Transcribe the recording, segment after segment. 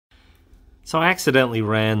So I accidentally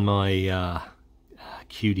ran my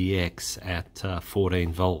QDX at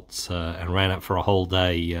 14 volts and ran it for a whole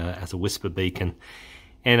day as a whisper beacon.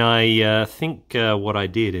 And I think what I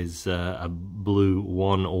did is I blew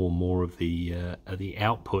one or more of the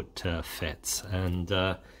output FETs,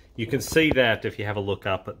 and you can see that if you have a look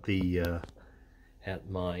up at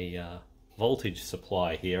my voltage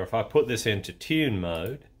supply here. If I put this into tune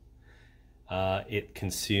mode, it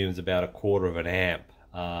consumes about 1/4 of an amp,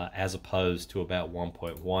 as opposed to about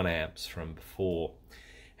 1.1 amps from before.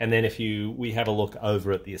 And then if we have a look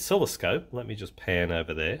over at the oscilloscope, let me just pan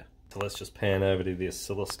over there. So let's just pan over to the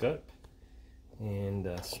oscilloscope and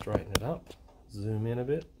straighten it up, zoom in a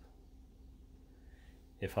bit.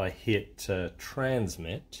 If I hit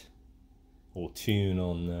transmit or tune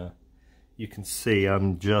on, you can see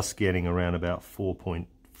I'm just getting around about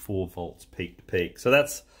 4.4 volts peak to peak. So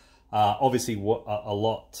that's obviously a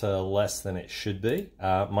lot less than it should be.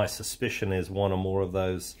 My suspicion is one or more of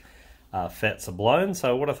those FETs are blown.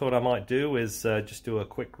 So what I thought I might do is just do a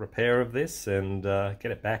quick repair of this and get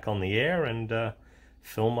it back on the air and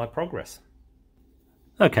film my progress.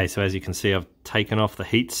 Okay, so as you can see, I've taken off the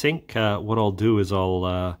heatsink. What I'll do is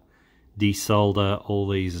I'll desolder all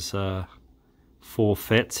these 4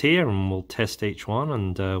 FETs here, and we'll test each one,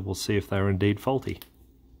 and we'll see if they're indeed faulty.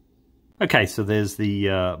 Okay, so there's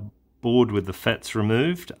the board with the FETs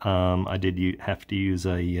removed. I did have to use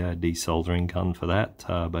a desoldering gun for that,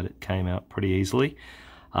 but it came out pretty easily.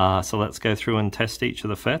 So let's go through and test each of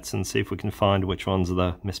the FETs and see if we can find which ones are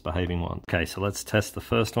the misbehaving ones. Okay, so let's test the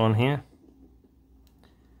first one here.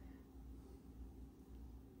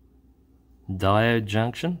 Diode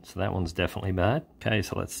junction, so that one's definitely bad. Okay,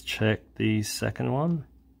 so let's check the second one.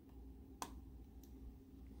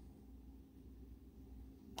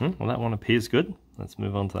 Well, that one appears good. Let's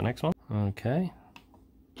move on to the next one. Okay.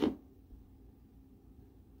 Oh,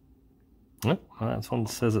 well, that one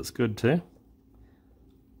says it's good too.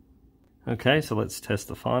 Okay, so let's test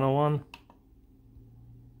the final one.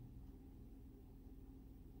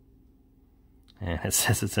 And it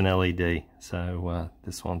says it's an LED, so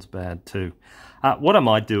this one's bad too. What I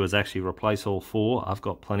might do is actually replace all 4. I've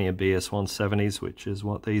got plenty of BS170s, which is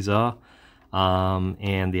what these are.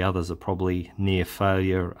 And the others are probably near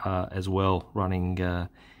failure as well, running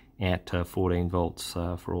at 14 volts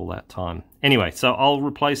for all that time. Anyway, so I'll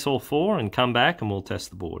replace all 4 and come back and we'll test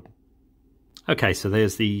the board. Okay, so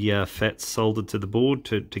there's the FETs soldered to the board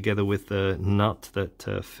together with the nut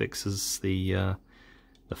that fixes the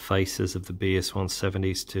faces of the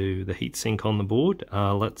BS170s to the heatsink on the board.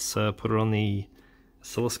 Let's put it on the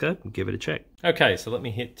oscilloscope and give it a check. Okay, so let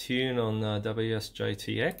me hit tune on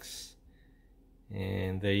WSJTX.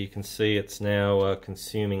 And there you can see it's now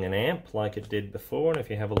consuming an amp like it did before. And if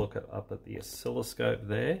you have a look up at the oscilloscope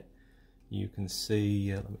there, you can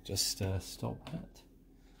see, let me just stop that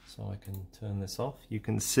so I can turn this off. You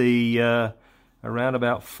can see around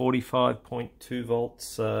about 45.2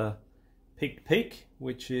 volts peak to peak,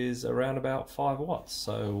 which is around about 5 watts.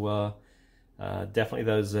 So definitely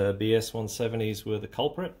those BS170s were the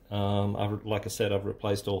culprit. Like I said, I've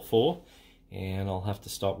replaced all 4. And I'll have to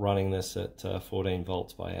stop running this at 14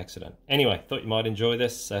 volts by accident. Anyway, thought you might enjoy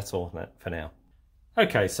this. That's all for now.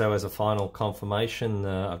 Okay, so as a final confirmation,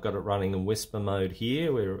 I've got it running in whisper mode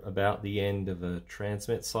here. We're about the end of a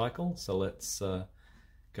transmit cycle. So let's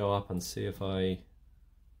go up and see if I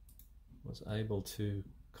was able to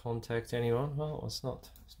contact anyone. Well, it's not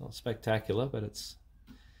spectacular, but it's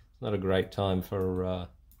not a great time for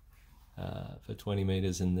 20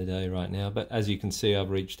 meters in the day right now, but as you can see, I've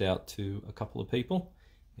reached out to a couple of people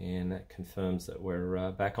and that confirms that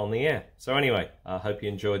we're back on the air. So anyway, I hope you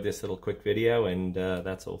enjoyed this little quick video, and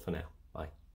that's all for now.